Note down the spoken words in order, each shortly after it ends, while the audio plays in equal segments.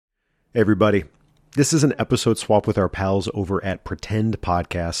Hey everybody, this is an episode swap with our pals over at Pretend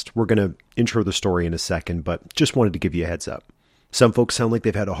Podcast. We're going to intro the story in a second, but just wanted to give you a heads up. Some folks sound like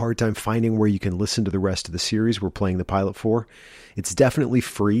they've had a hard time finding where you can listen to the rest of the series we're playing the pilot for. It's definitely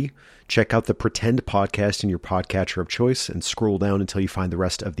free. Check out the Pretend Podcast in your podcatcher of choice and scroll down until you find the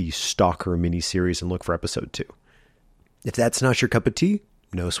rest of the Stalker miniseries and look for episode 2. If that's not your cup of tea,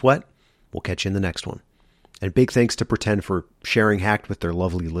 no sweat. We'll catch you in the next one. And big thanks to Pretend for sharing Hacked with their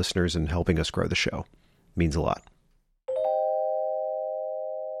lovely listeners and helping us grow the show. It means a lot.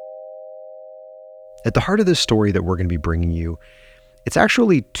 At the heart of this story that we're going to be bringing you, it's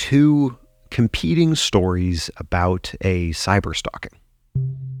actually two competing stories about a cyberstalking.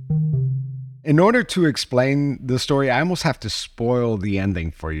 In order to explain the story, I almost have to spoil the ending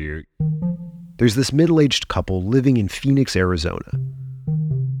for you. There's this middle-aged couple living in Phoenix, Arizona.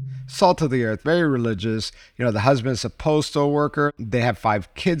 Salt of the earth, very religious. You know, the husband's a postal worker. They have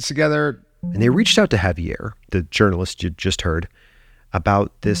 5 kids together. And they reached out to Javier, the journalist you just heard,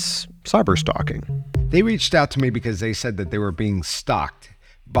 about this cyberstalking. They reached out to me because they said that they were being stalked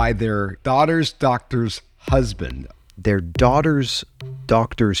by their daughter's doctor's husband. Their daughter's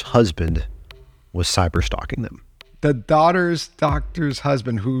doctor's husband was cyberstalking them. The daughter's doctor's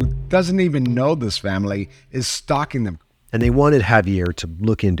husband, who doesn't even know this family, is stalking them. And they wanted Javier to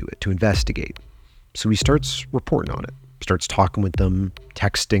look into it, to investigate. So he starts reporting on it, starts talking with them,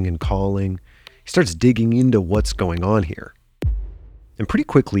 texting and calling. He starts digging into what's going on here. And pretty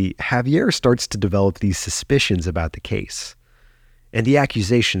quickly, Javier starts to develop these suspicions about the case and the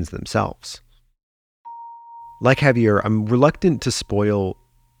accusations themselves. Like Javier, I'm reluctant to spoil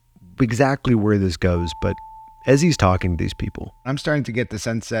exactly where this goes, but as he's talking to these people, I'm starting to get the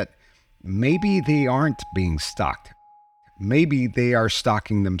sense that maybe they aren't being stalked. Maybe they are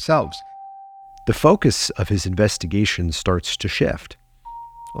stalking themselves. The focus of his investigation starts to shift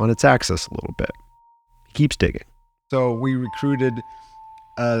on its axis a little bit. He keeps digging. So we recruited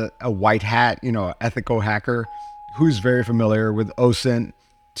a white hat, ethical hacker who's very familiar with OSINT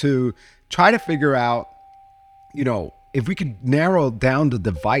to try to figure out, if we could narrow down the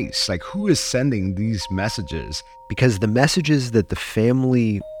device, like who is sending these messages. Because the messages that the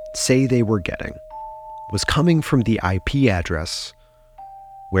family say they were getting was coming from the IP address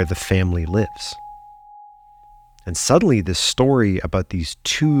where the family lives. And suddenly this story about these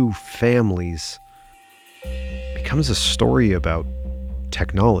two families becomes a story about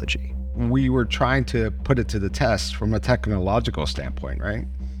technology. We were trying to put it to the test from a technological standpoint, right?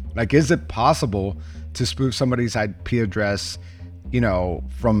 Like, is it possible to spoof somebody's IP address,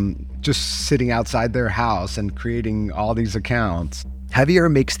 from just sitting outside their house and creating all these accounts?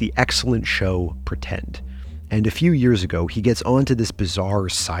 Javier makes the excellent show Pretend. And a few years ago, he gets onto this bizarre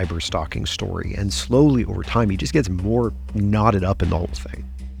cyber-stalking story. And slowly over time, he just gets more knotted up in the whole thing.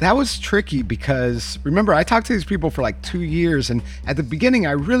 That was tricky because, remember, I talked to these people for like 2 years. And at the beginning,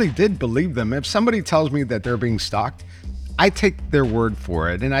 I really did believe them. If somebody tells me that they're being stalked, I take their word for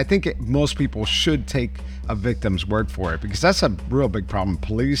it. And I think most people should take a victim's word for it because that's a real big problem.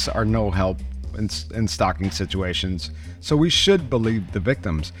 Police are no help in stalking situations. So we should believe the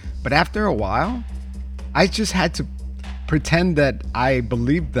victims. But after a while, I just had to pretend that I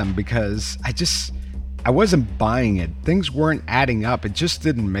believed them because I wasn't buying it. Things weren't adding up. It just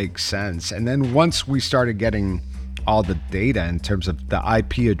didn't make sense. And then once we started getting all the data in terms of the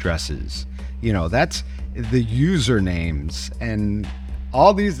IP addresses, that's the usernames and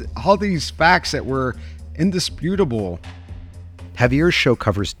all these facts that were indisputable. Javier's show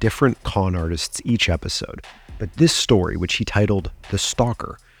covers different con artists each episode, but this story, which he titled The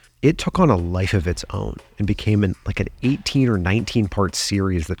Stalker, it took on a life of its own and became an 18 or 19 part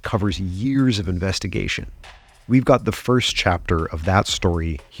series that covers years of investigation. We've got the first chapter of that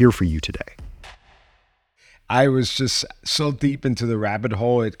story here for you today. I was just so deep into the rabbit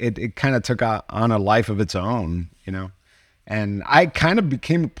hole, it kind of took on a life of its own, And I kind of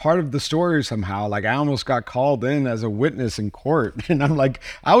became part of the story somehow. Like, I almost got called in as a witness in court. And I'm like,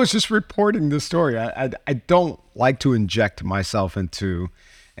 I was just reporting the story. I don't like to inject myself into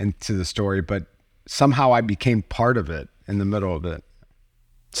the story, but somehow I became part of it in the middle of it.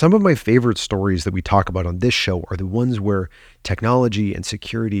 Some of my favorite stories that we talk about on this show are the ones where technology and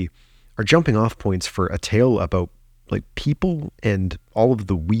security are jumping off points for a tale about people and all of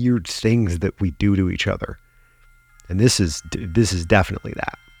the weird things that we do to each other. And this is definitely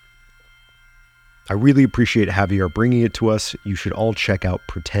that. I really appreciate Javier bringing it to us. You should all check out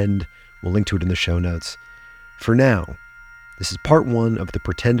Pretend. We'll link to it in the show notes. For now, this is part 1 of the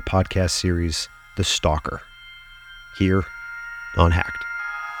Pretend podcast series, The Stalker, here on Hacked.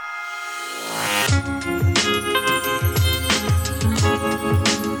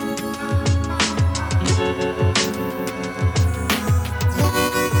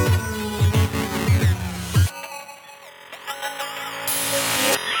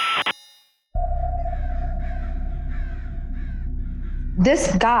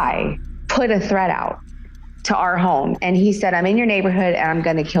 This guy put a threat out to our home, and he said, I'm in your neighborhood and I'm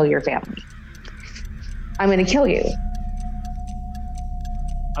going to kill your family. I'm going to kill you.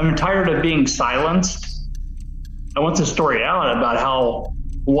 I'm tired of being silenced. I want the story out about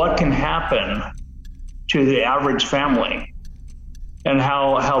what can happen to the average family and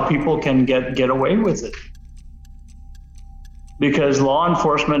how people can get away with it. Because law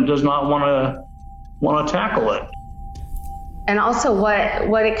enforcement does not want to tackle it. And also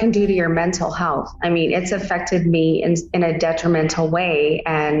what it can do to your mental health. I mean, it's affected me in a detrimental way.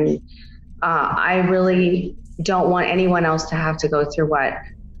 And I really don't want anyone else to have to go through what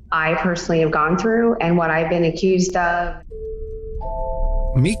I personally have gone through and what I've been accused of.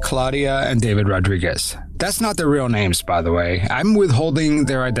 Meet Claudia and David Rodriguez. That's not their real names, by the way. I'm withholding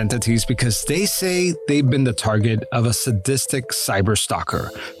their identities because they say they've been the target of a sadistic cyber stalker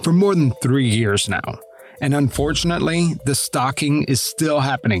for more than 3 years now. And unfortunately, the stalking is still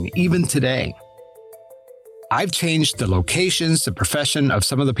happening even today. I've changed the locations, the profession of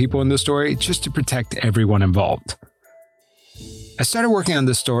some of the people in the story just to protect everyone involved. I started working on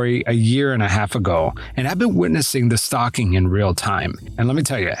this story a year and a half ago, and I've been witnessing the stalking in real time. And let me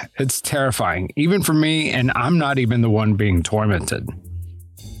tell you, it's terrifying, even for me, and I'm not even the one being tormented.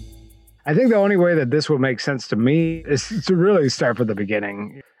 I think the only way that this will make sense to me is to really start from the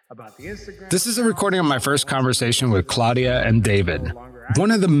beginning. About the Instagram. This is a recording of my first conversation with Claudia and David,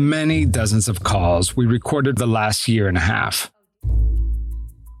 one of the many dozens of calls we recorded the last year and a half.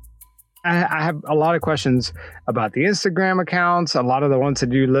 I have a lot of questions about the Instagram accounts. A lot of the ones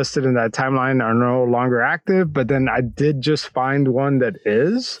that you listed in that timeline are no longer active, but then I did just find one that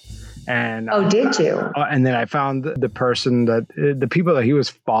is. And did you? And then I found the person the people that he was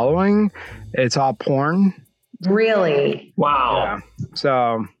following, it's all porn. Really? Wow. Yeah.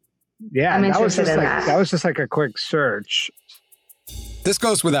 So, yeah, I'm interested in that. That was just like a quick search. This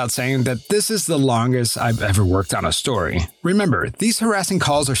goes without saying that this is the longest I've ever worked on a story. Remember, these harassing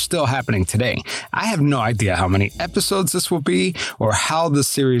calls are still happening today. I have no idea how many episodes this will be or how the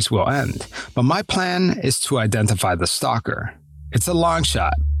series will end, but my plan is to identify the stalker. It's a long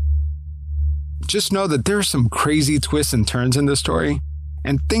shot. Just know that there are some crazy twists and turns in this story,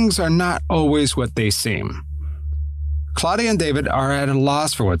 and things are not always what they seem. Claudia and David are at a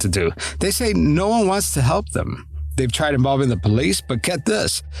loss for what to do. They say no one wants to help them. They've tried involving the police, but get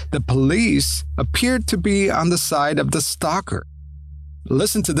this, the police appeared to be on the side of the stalker.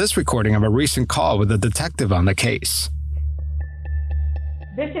 Listen to this recording of a recent call with a detective on the case.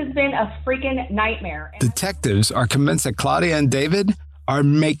 This has been a freaking nightmare. Detectives are convinced that Claudia and David are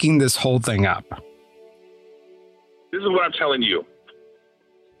making this whole thing up. This is what I'm telling you.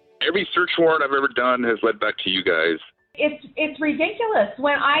 Every search warrant I've ever done has led back to you guys. It's ridiculous.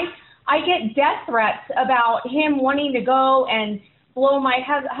 When I get death threats about him wanting to go and blow my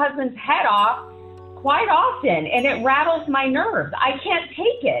husband's head off quite often, and it rattles my nerves. I can't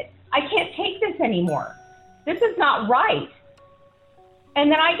take it. I can't take this anymore. This is not right. And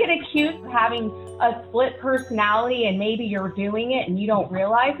then I get accused of having a split personality, and maybe you're doing it and you don't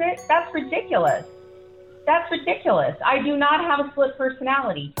realize it. That's ridiculous. That's ridiculous. I do not have a split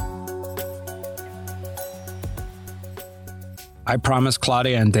personality. I promised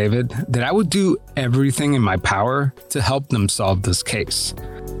Claudia and David that I would do everything in my power to help them solve this case.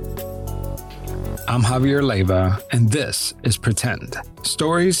 I'm Javier Leiva, and this is Pretend.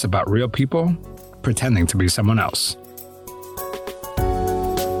 Stories about real people pretending to be someone else.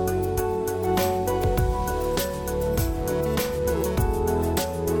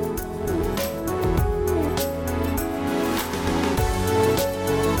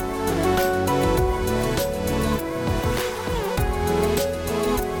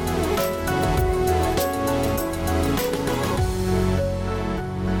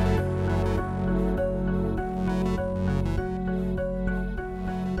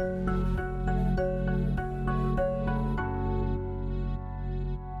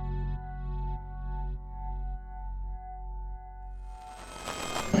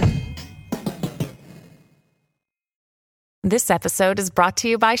 This episode is brought to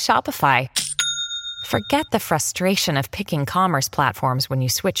you by Shopify. Forget the frustration of picking commerce platforms when you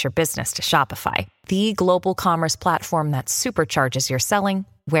switch your business to Shopify, the global commerce platform that supercharges your selling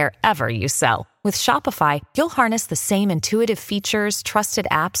wherever you sell. With Shopify, you'll harness the same intuitive features, trusted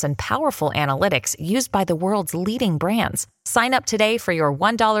apps, and powerful analytics used by the world's leading brands. Sign up today for your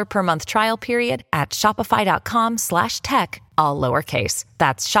 $1 per month trial period at shopify.com/tech, all lowercase.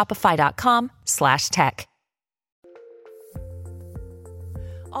 That's shopify.com/tech.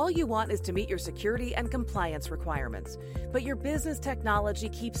 All you want is to meet your security and compliance requirements. But your business technology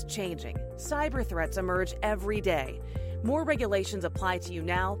keeps changing. Cyber threats emerge every day. More regulations apply to you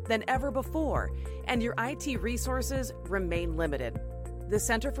now than ever before, and your IT resources remain limited. The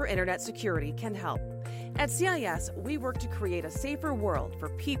Center for Internet Security can help. At CIS, we work to create a safer world for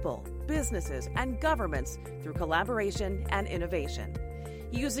people, businesses, and governments through collaboration and innovation.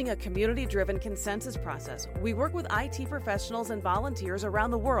 Using a community-driven consensus process, we work with IT professionals and volunteers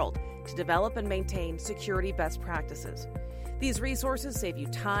around the world to develop and maintain security best practices. These resources save you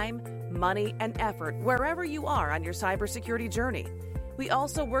time, money, and effort wherever you are on your cybersecurity journey. We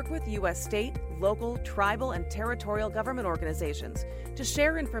also work with U.S. state, local, tribal, and territorial government organizations to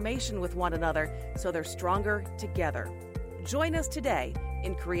share information with one another so they're stronger together. Join us today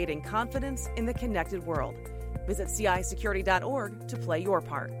in creating confidence in the connected world. Visit cisecurity.org to play your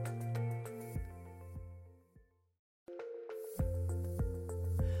part.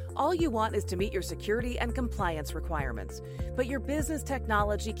 All you want is to meet your security and compliance requirements, but your business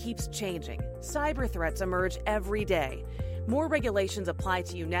technology keeps changing. Cyber threats emerge every day. More regulations apply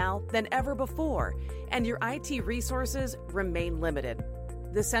to you now than ever before, and your IT resources remain limited.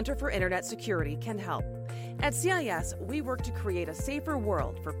 The Center for Internet Security can help. At CIS, we work to create a safer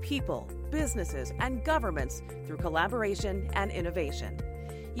world for people, businesses, and governments through collaboration and innovation.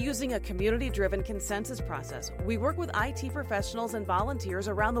 Using a community-driven consensus process, we work with IT professionals and volunteers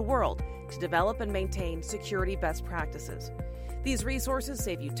around the world to develop and maintain security best practices. These resources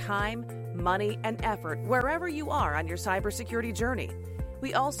save you time, money, and effort wherever you are on your cybersecurity journey.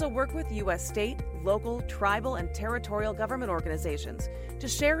 We also work with U.S. state, local, tribal, and territorial government organizations to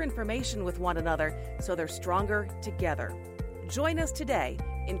share information with one another so they're stronger together. Join us today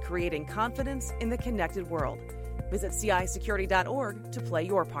in creating confidence in the connected world. Visit cisecurity.org to play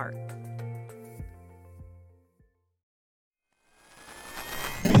your part.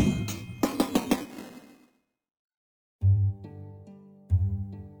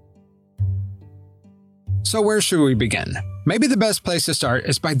 So where should we begin? Maybe the best place to start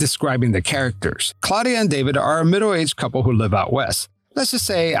is by describing the characters. Claudia and David are a middle-aged couple who live out west. Let's just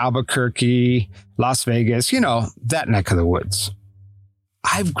say Albuquerque, Las Vegas, that neck of the woods.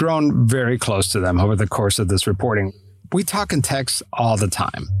 I've grown very close to them over the course of this reporting. We talk and text all the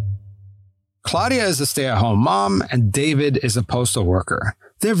time. Claudia is a stay-at-home mom, and David is a postal worker.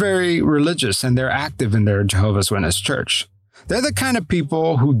 They're very religious, and they're active in their Jehovah's Witness church. They're the kind of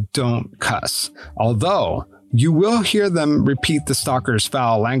people who don't cuss, although you will hear them repeat the Stalker's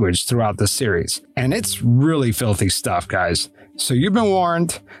foul language throughout the series. And it's really filthy stuff, guys. So you've been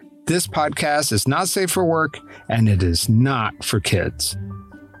warned. This podcast is not safe for work, and it is not for kids.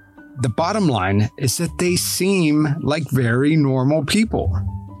 The bottom line is that they seem like very normal people.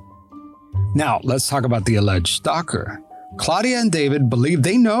 Now, let's talk about the alleged stalker. Claudia and David believe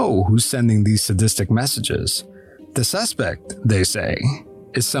they know who's sending these sadistic messages. The suspect, they say,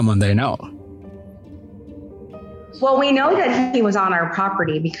 is someone they know. Well, we know that he was on our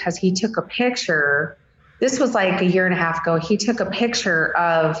property because he took a picture. This was like a year and a half ago. He took a picture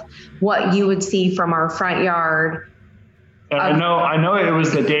of what you would see from our front yard. And I know it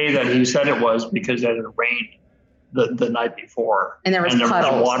was the day that he said it was because it had rained the night before. And there was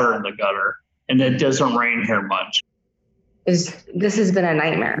water in the gutter. And it doesn't rain here much. This has been a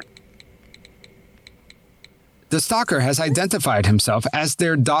nightmare. The stalker has identified himself as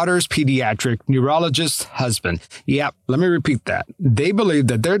their daughter's pediatric neurologist husband. Yep, let me repeat that. They believe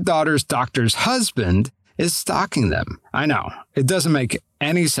that their daughter's doctor's husband is stalking them. I know, it doesn't make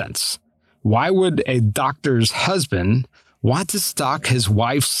any sense. Why would a doctor's husband want to stalk his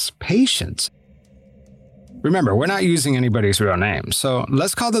wife's patients? Remember, we're not using anybody's real name, so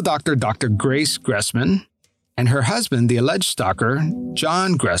let's call the doctor Dr. Grace Gressman and her husband, the alleged stalker,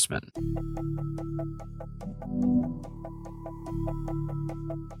 John Gressman.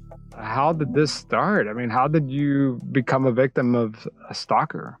 How did this start? I mean, how did you become a victim of a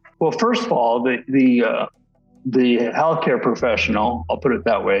stalker? Well, first of all, the healthcare professional, I'll put it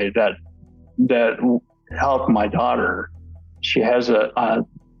that way, that helped my daughter, she has the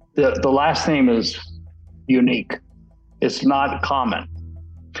last name is unique. It's not common.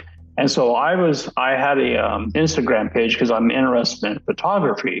 And so I had a Instagram page because I'm interested in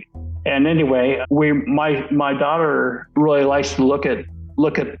photography. And anyway, my daughter really likes to look at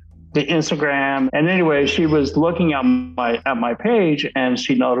the Instagram. And anyway, she was looking at my page and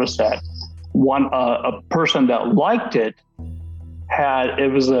she noticed that a person that liked it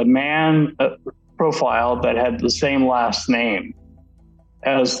was a man profile that had the same last name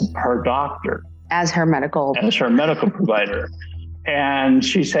as her doctor. As her medical provider. And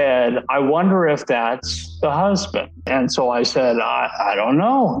she said, I wonder if that's the husband. And so I said, I don't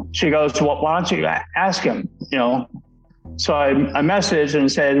know. She goes, well, why don't you ask him, So I messaged and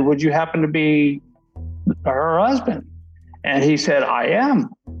said, would you happen to be her husband? And he said, I am.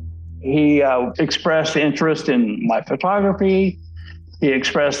 He expressed interest in my photography. He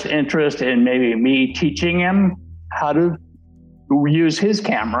expressed interest in maybe me teaching him how to use his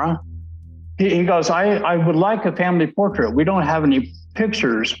camera. He goes, I would like a family portrait. We don't have any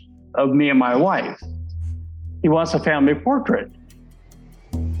pictures of me and my wife. He wants a family portrait.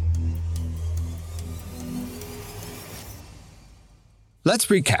 Let's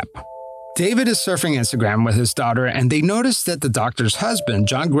recap. David is surfing Instagram with his daughter, and they notice that the doctor's husband,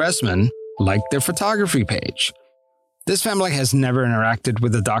 John Gressman, liked their photography page. This family has never interacted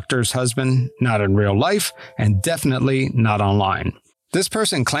with the doctor's husband, not in real life, and definitely not online. This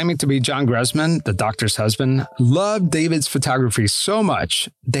person claiming to be John Gressman, the doctor's husband, loved David's photography so much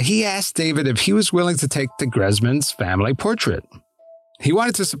that he asked David if he was willing to take the Gressman's family portrait. He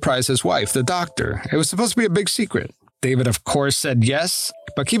wanted to surprise his wife, the doctor. It was supposed to be a big secret. David, of course, said yes,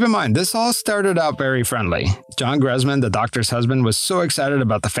 but keep in mind, this all started out very friendly. John Gressman, the doctor's husband, was so excited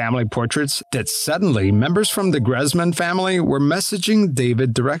about the family portraits that suddenly members from the Gressman family were messaging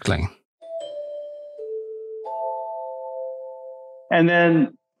David directly. And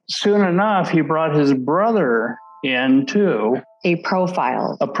then soon enough, he brought his brother in too. A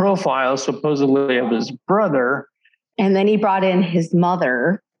profile supposedly of his brother. And then he brought in his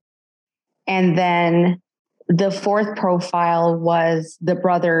mother. And then the fourth profile was the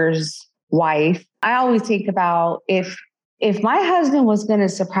brother's wife. I always think about if my husband was going to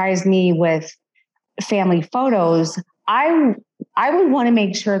surprise me with family photos, I would want to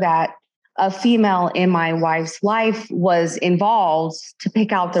make sure that a female in my wife's life was involved to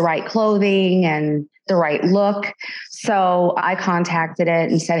pick out the right clothing and the right look. So I contacted it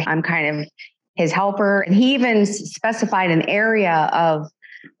and said, I'm kind of his helper. And he even specified an area of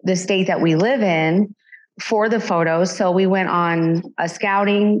the state that we live in for the photos. So we went on a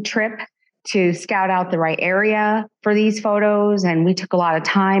scouting trip to scout out the right area for these photos. And we took a lot of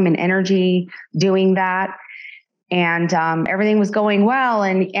time and energy doing that. And everything was going well.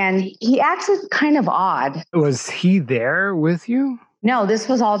 And he acted kind of odd. Was he there with you? No, this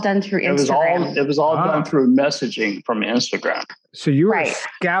was all done through Instagram. It was all done through messaging from Instagram. So you were Right.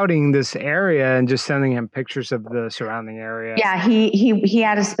 scouting this area and just sending him pictures of the surrounding area. Yeah, he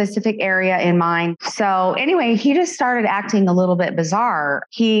had a specific area in mind. So anyway, he just started acting a little bit bizarre.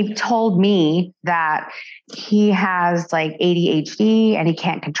 He told me that he has like ADHD and he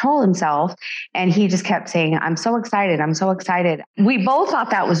can't control himself. And he just kept saying, I'm so excited. I'm so excited. We both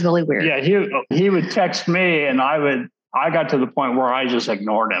thought that was really weird. Yeah, he would text me and I got to the point where I just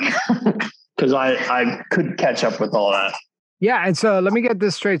ignored him because I couldn't catch up with all that. Yeah, and so let me get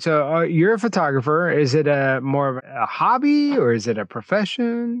this straight. So you're a photographer. Is it more of a hobby or is it a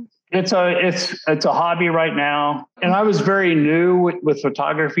profession? It's a hobby right now, and I was very new with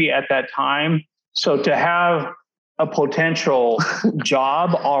photography at that time. So to have a potential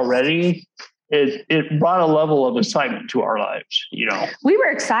job already, it brought a level of excitement to our lives. You know, We were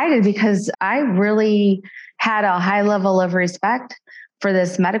excited because I really had a high level of respect for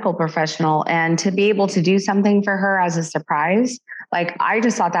this medical professional, and to be able to do something for her as a surprise, like I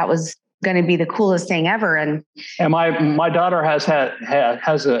just thought that was going to be the coolest thing ever. And my daughter has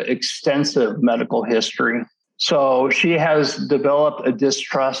an extensive medical history, so she has developed a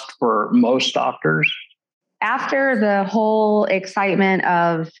distrust for most doctors. after the whole excitement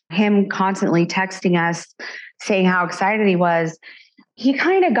of him constantly texting us, saying how excited he was, he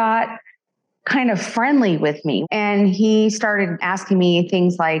kind of got kind of friendly with me. And he started asking me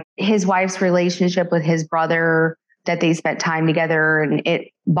things like his wife's relationship with his brother, that they spent time together, and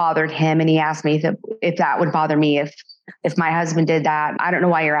it bothered him. And he asked me if that would bother me if my husband did that. I don't know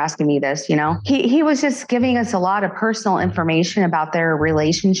why you're asking me this, you know. He was just giving us a lot of personal information about their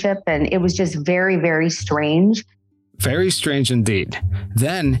relationship, and it was just very, very strange. Very strange indeed.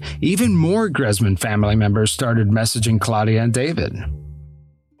 Then, even more Gressman family members started messaging Claudia and David.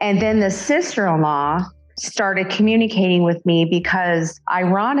 And then the sister-in-law started communicating with me because,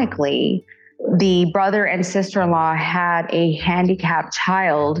 ironically, the brother and sister-in-law had a handicapped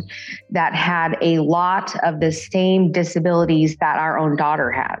child that had a lot of the same disabilities that our own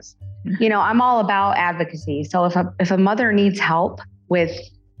daughter has. You know, I'm all about advocacy. So if a mother needs help with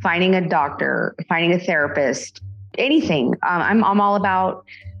finding a doctor, finding a therapist, anything, I'm all about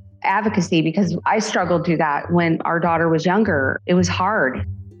advocacy because I struggled through that when our daughter was younger. It was hard.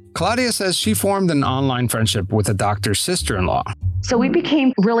 Claudia says she formed an online friendship with a doctor's sister-in-law. So we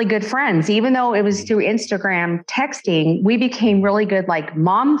became really good friends. Even though it was through Instagram texting, we became really good, like,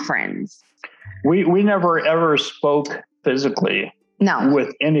 mom friends. We never ever spoke physically No.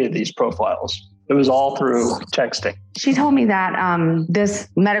 with any of these profiles. It was all through texting. She told me that this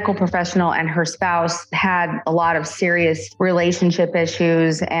medical professional and her spouse had a lot of serious relationship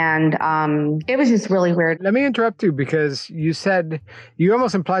issues, and it was just really weird. Let me interrupt you because you said, you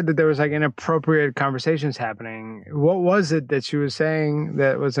almost implied that there was like inappropriate conversations happening. What was it that she was saying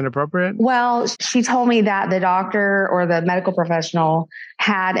that was inappropriate? Well, she told me that the doctor or the medical professional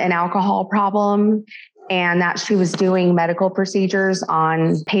had an alcohol problem, and that she was doing medical procedures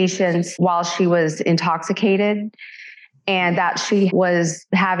on patients while she was intoxicated, and that she was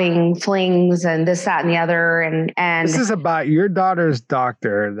having flings and this, that, and the other. And this is about your daughter's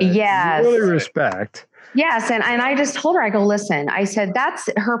doctor that yes. you really respect. Yes. And I just told her, I go, listen, I said, that's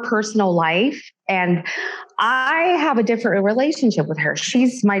her personal life. And I have a different relationship with her.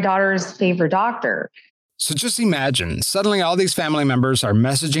 She's my daughter's favorite doctor. So just imagine, suddenly all these family members are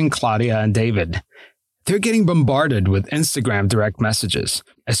messaging Claudia and David. They're getting bombarded with Instagram direct messages,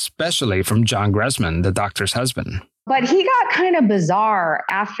 especially from John Gressman, the doctor's husband. But he got kind of bizarre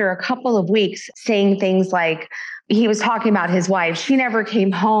after a couple of weeks, saying things like, he was talking about his wife. She never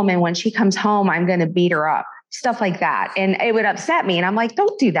came home, and when she comes home, I'm going to beat her up. Stuff like that. And it would upset me. And I'm like,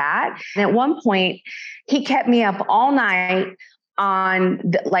 don't do that. And at one point, he kept me up all night on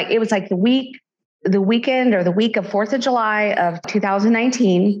it was like the weekend or the week of 4th of July of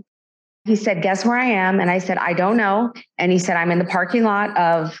 2019. He said, guess where I am? And I said, I don't know. And he said, I'm in the parking lot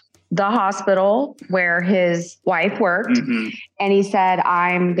of the hospital where his wife worked. Mm-hmm. And he said,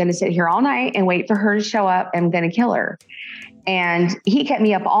 I'm going to sit here all night and wait for her to show up. I'm going to kill her. And he kept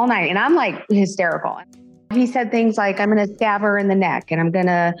me up all night, and I'm like hysterical. He said things like, I'm going to stab her in the neck, and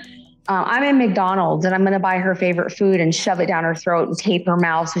I'm in McDonald's, and I'm going to buy her favorite food and shove it down her throat and tape her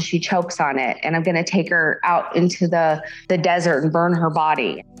mouth so she chokes on it. And I'm going to take her out into the desert and burn her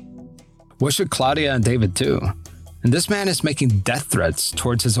body. What should Claudia and David do? And this man is making death threats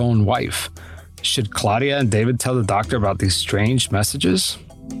towards his own wife. Should Claudia and David tell the doctor about these strange messages?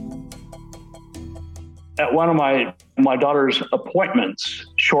 At one of my daughter's appointments,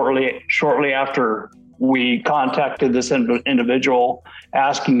 shortly after we contacted this individual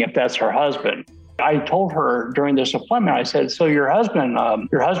asking if that's her husband, I told her during this appointment, I said, so your husband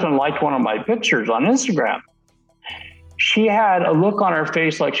liked one of my pictures on Instagram. She had a look on her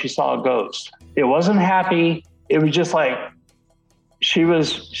face like she saw a ghost. It wasn't happy. It was just like she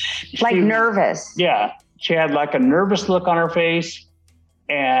was nervous. Yeah. She had like a nervous look on her face,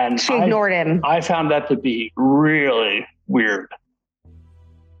 and she ignored him. I found that to be really weird.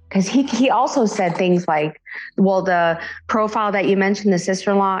 Because he also said things like, well, the profile that you mentioned, the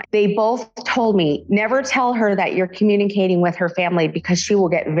sister-in-law, they both told me, never tell her that you're communicating with her family because she will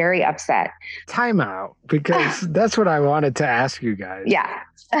get very upset. Time out, because that's what I wanted to ask you guys. Yeah.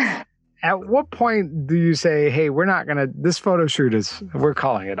 At what point do you say, hey, this photo shoot we're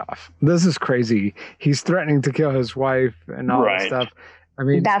calling it off. This is crazy. He's threatening to kill his wife and all that stuff. I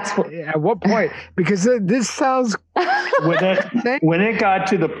mean, at what point? Because this sounds... When it got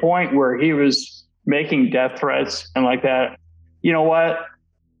to the point where he was making death threats and like that, you know what?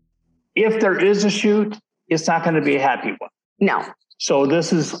 If there is a shoot, it's not going to be a happy one. No. So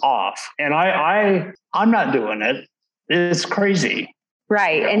this is off. And I'm not doing it. It's crazy.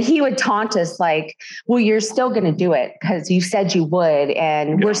 Right. And he would taunt us like, well, you're still going to do it because you said you would,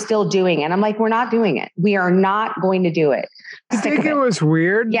 and we're still doing it. And I'm like, we're not doing it. We are not going to do it. I think it was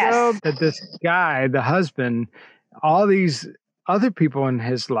weird, yes, though, that this guy, the husband, all these other people in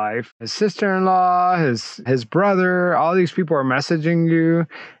his life, his sister-in-law, his brother, all these people are messaging you.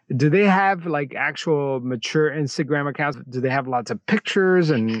 Do they have like actual mature Instagram accounts? Do they have lots of pictures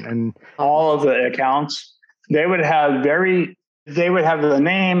and all of the accounts? They would have the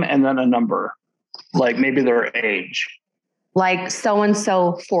name and then a number, like maybe their age. Like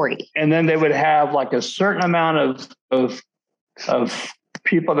so-and-so 40. And then they would have like a certain amount of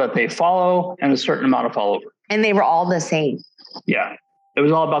people that they follow and a certain amount of followers. And they were all the same. Yeah. It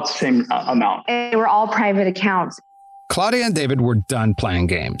was all about the same amount. And they were all private accounts. Claudia and David were done playing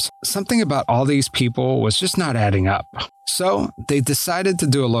games. Something about all these people was just not adding up. So they decided to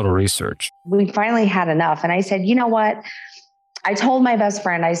do a little research. We finally had enough. And I said, you know what? I told my best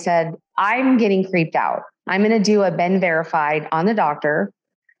friend, I said, I'm getting creeped out. I'm going to do a Ben Verified on the doctor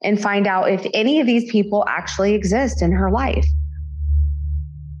and find out if any of these people actually exist in her life.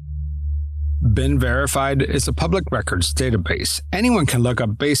 Ben Verified is a public records database. Anyone can look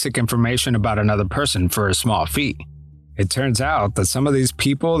up basic information about another person for a small fee. It turns out that some of these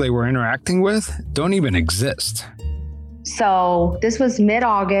people they were interacting with don't even exist. So this was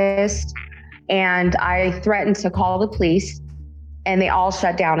mid-August, and I threatened to call the police, and they all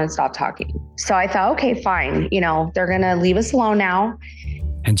shut down and stopped talking. So I thought, okay, fine. They're going to leave us alone now.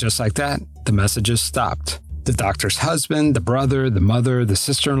 And just like that, the messages stopped. The doctor's husband, the brother, the mother, the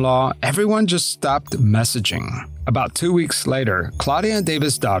sister-in-law, everyone just stopped messaging. About 2 weeks later, Claudia and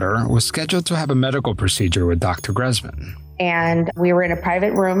David's daughter was scheduled to have a medical procedure with Dr. Gresman. And we were in a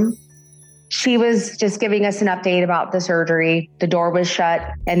private room. She was just giving us an update about the surgery. The door was shut.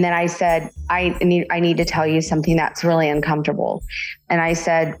 And then I said, I need to tell you something that's really uncomfortable. And I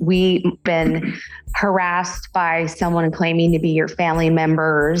said, we've been harassed by someone claiming to be your family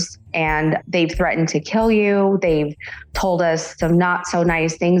members, and they've threatened to kill you. They've told us some not so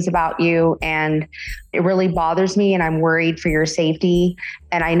nice things about you. And it really bothers me, and I'm worried for your safety.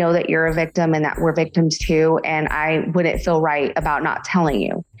 And I know that you're a victim and that we're victims too. And I wouldn't feel right about not telling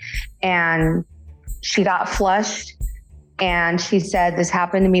you. And she got flushed and she said, this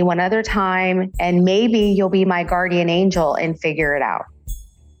happened to me one other time, and maybe you'll be my guardian angel and figure it out.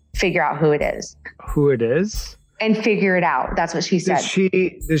 Figure out who it is. Who it is? And figure it out. That's what she said.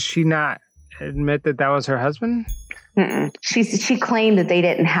 Does she not admit that was her husband? Mm-mm. She claimed that they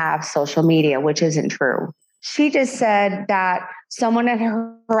didn't have social media, which isn't true. She just said that someone had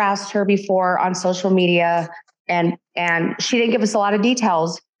harassed her before on social media, and she didn't give us a lot of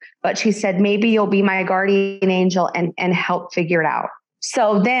details, but she said, maybe you'll be my guardian angel and help figure it out.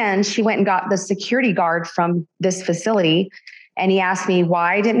 So then she went and got the security guard from this facility, and he asked me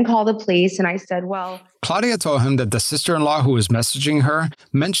why I didn't call the police. And I said, well... Claudia told him that the sister-in-law who was messaging her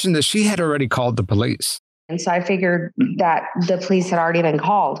mentioned that she had already called the police. And so I figured that the police had already been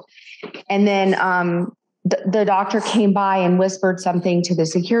called. And then the doctor came by and whispered something to the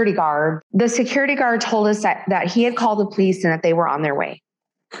security guard. The security guard told us that he had called the police and that they were on their way.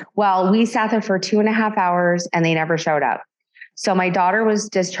 Well, we sat there for 2.5 hours and they never showed up. So my daughter was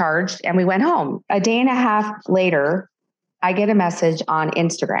discharged and we went home. A day and a half later, I get a message on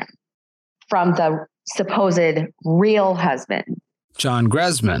Instagram from the supposed real husband, John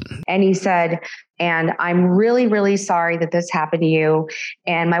Gresman. And he said, and I'm really, really sorry that this happened to you.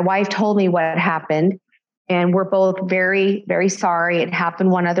 And my wife told me what happened. And we're both very, very sorry. It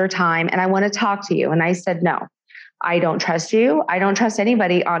happened one other time. And I want to talk to you. And I said, no, I don't trust you. I don't trust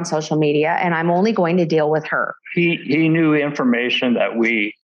anybody on social media. And I'm only going to deal with her. He knew information that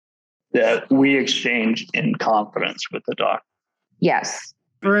we exchanged in confidence with the doctor. Yes.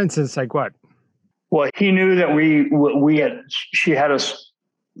 For instance, like what? Well, he knew that she had us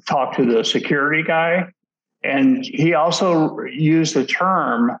talk to the security guy, and he also used a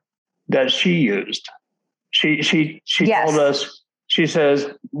term that she used. She yes. told us, she says,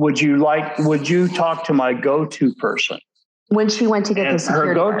 would you talk to my go-to person? When she went to get the security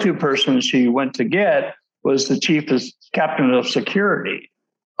her go-to person she went to get was the captain of security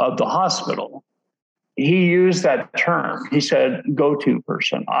of the hospital. He used that term. He said, go-to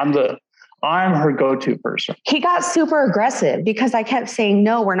person. I'm her go-to person. He got super aggressive because I kept saying,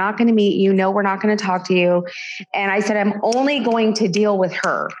 no, we're not going to meet you. No, we're not going to talk to you. And I said, I'm only going to deal with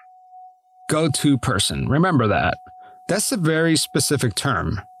her. Go-to person. Remember that. That's a very specific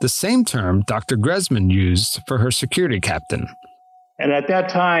term. The same term Dr. Gresman used for her security captain. And at that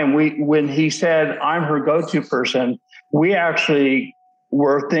time, when he said, I'm her go-to person, we actually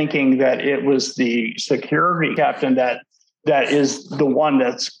were thinking that it was the security captain that is the one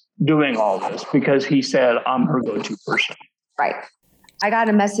that's doing all this, because he said, I'm her go-to person. Right. I got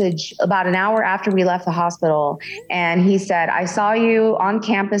a message about an hour after we left the hospital, and he said, I saw you on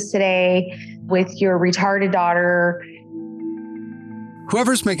campus today with your retarded daughter.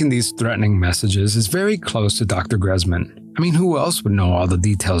 Whoever's making these threatening messages is very close to Dr. Gresman. I mean, who else would know all the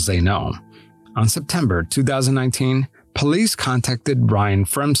details they know? On September 2019, police contacted Ryan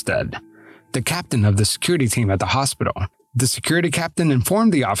Fremstead, the captain of the security team at the hospital. The security captain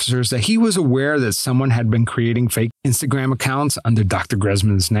informed the officers that he was aware that someone had been creating fake Instagram accounts under Dr.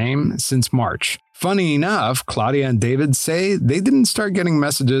 Gresman's name since March. Funny enough, Claudia and David say they didn't start getting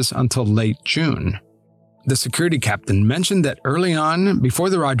messages until late June. The security captain mentioned that early on, before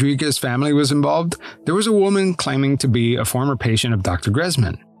the Rodriguez family was involved, there was a woman claiming to be a former patient of Dr.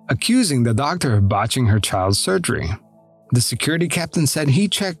 Gresman, accusing the doctor of botching her child's surgery. The security captain said he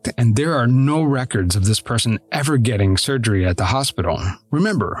checked and there are no records of this person ever getting surgery at the hospital.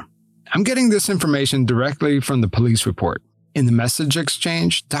 Remember, I'm getting this information directly from the police report. In the message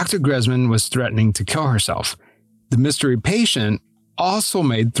exchange, Dr. Gresman was threatening to kill herself. The mystery patient also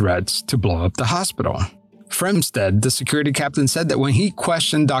made threats to blow up the hospital. Fremstead, the security captain, said that when he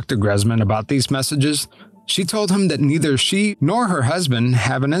questioned Dr. Gresman about these messages, she told him that neither she nor her husband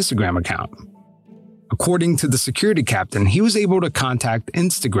have an Instagram account. According to the security captain, he was able to contact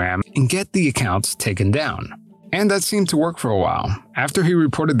Instagram and get the accounts taken down. And that seemed to work for a while. After he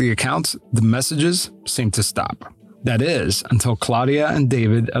reported the accounts, the messages seemed to stop. That is, until Claudia and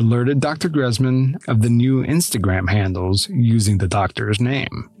David alerted Dr. Gresman of the new Instagram handles using the doctor's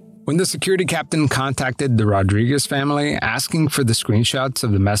name. When the security captain contacted the Rodriguez family asking for the screenshots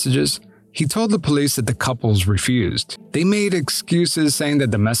of the messages, he told the police that the couples refused. They made excuses saying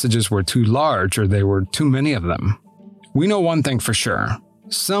that the messages were too large or there were too many of them. We know one thing for sure.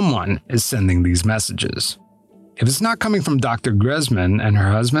 Someone is sending these messages. If it's not coming from Dr. Gresman and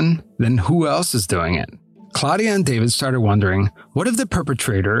her husband, then who else is doing it? Claudia and David started wondering, what if the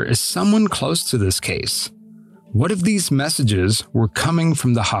perpetrator is someone close to this case? What if these messages were coming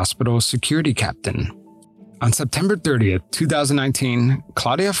from the hospital security captain? On September 30th, 2019,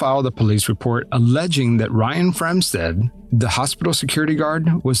 Claudia filed a police report alleging that Ryan Fremstead, the hospital security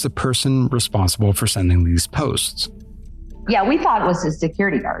guard, was the person responsible for sending these posts. Yeah, we thought it was a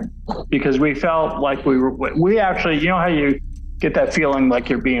security guard. Because we felt like we actually, you know how you get that feeling like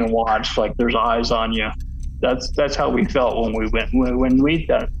you're being watched, like there's eyes on you. That's how we felt when we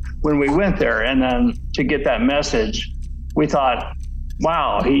went there. And then to get that message, we thought,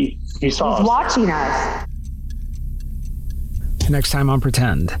 wow, he saw us. He's watching us. Next time on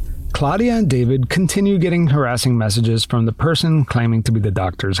Pretend, Claudia and David continue getting harassing messages from the person claiming to be the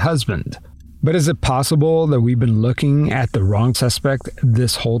doctor's husband. But is it possible that we've been looking at the wrong suspect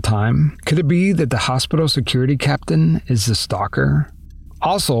this whole time? Could it be that the hospital security captain is the stalker?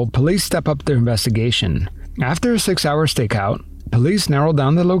 Also, police step up their investigation. After a 6-hour stakeout, police narrowed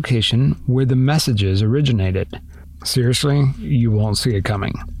down the location where the messages originated. Seriously, you won't see it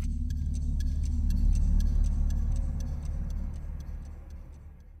coming.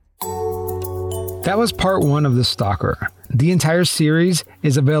 That was part 1 of The Stalker. The entire series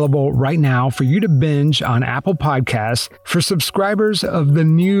is available right now for you to binge on Apple Podcasts for subscribers of the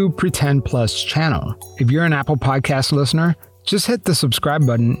new Pretend Plus channel. If you're an Apple Podcast listener, just hit the subscribe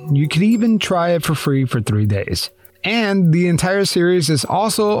button. You can even try it for free for 3 days. And the entire series is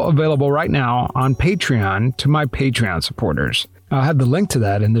also available right now on Patreon to my Patreon supporters. I'll have the link to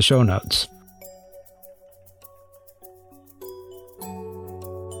that in the show notes.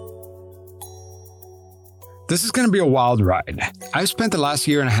 This is going to be a wild ride. I've spent the last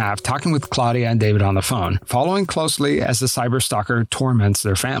year and a half talking with Claudia and David on the phone, following closely as the cyber stalker torments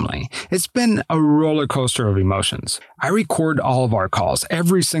their family. It's been a roller coaster of emotions. I record all of our calls,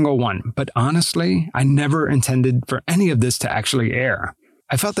 every single one, but honestly, I never intended for any of this to actually air.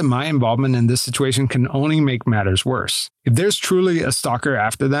 I felt that my involvement in this situation can only make matters worse. If there's truly a stalker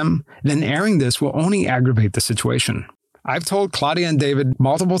after them, then airing this will only aggravate the situation. I've told Claudia and David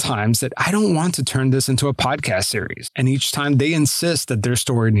multiple times that I don't want to turn this into a podcast series, and each time they insist that their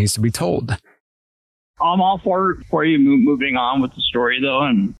story needs to be told. I'm all for you moving on with the story, though,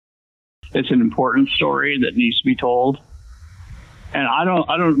 and it's an important story that needs to be told. And I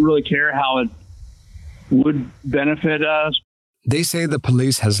don't really care how it would benefit us. They say the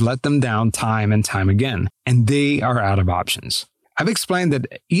police has let them down time and time again, and they are out of options. I've explained that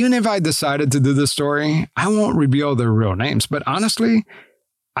even if I decided to do this story, I won't reveal their real names, but honestly,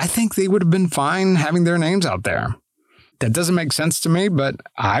 I think they would have been fine having their names out there. That doesn't make sense to me, but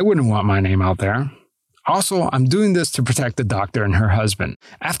I wouldn't want my name out there. Also, I'm doing this to protect the doctor and her husband.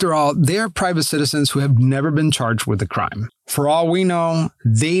 After all, they are private citizens who have never been charged with a crime. For all we know,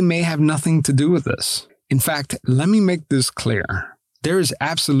 they may have nothing to do with this. In fact, let me make this clear. There is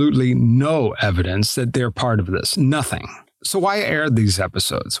absolutely no evidence that they're part of this. Nothing. So why air these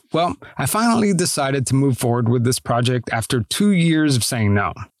episodes? Well, I finally decided to move forward with this project after 2 years of saying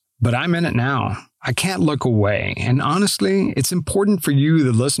no. But I'm in it now. I can't look away. And honestly, it's important for you,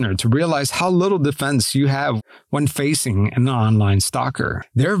 the listener, to realize how little defense you have when facing an online stalker.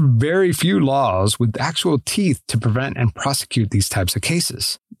 There are very few laws with actual teeth to prevent and prosecute these types of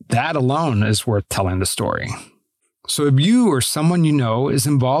cases. That alone is worth telling the story. So if you or someone you know is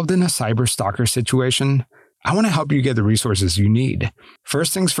involved in a cyber stalker situation, I want to help you get the resources you need.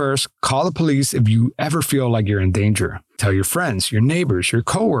 First things first, call the police if you ever feel like you're in danger. Tell your friends, your neighbors, your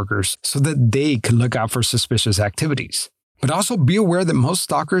coworkers, so that they can look out for suspicious activities. But also be aware that most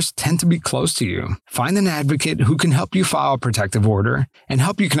stalkers tend to be close to you. Find an advocate who can help you file a protective order and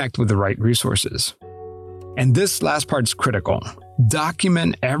help you connect with the right resources. And this last part's critical.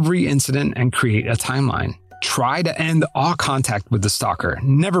 Document every incident and create a timeline. Try to end all contact with the stalker.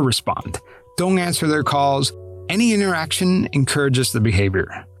 Never respond. Don't answer their calls. Any interaction encourages the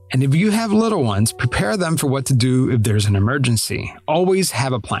behavior. And if you have little ones, prepare them for what to do if there's an emergency. Always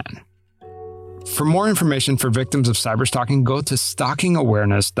have a plan. For more information for victims of cyberstalking, go to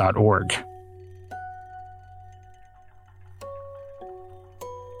stalkingawareness.org.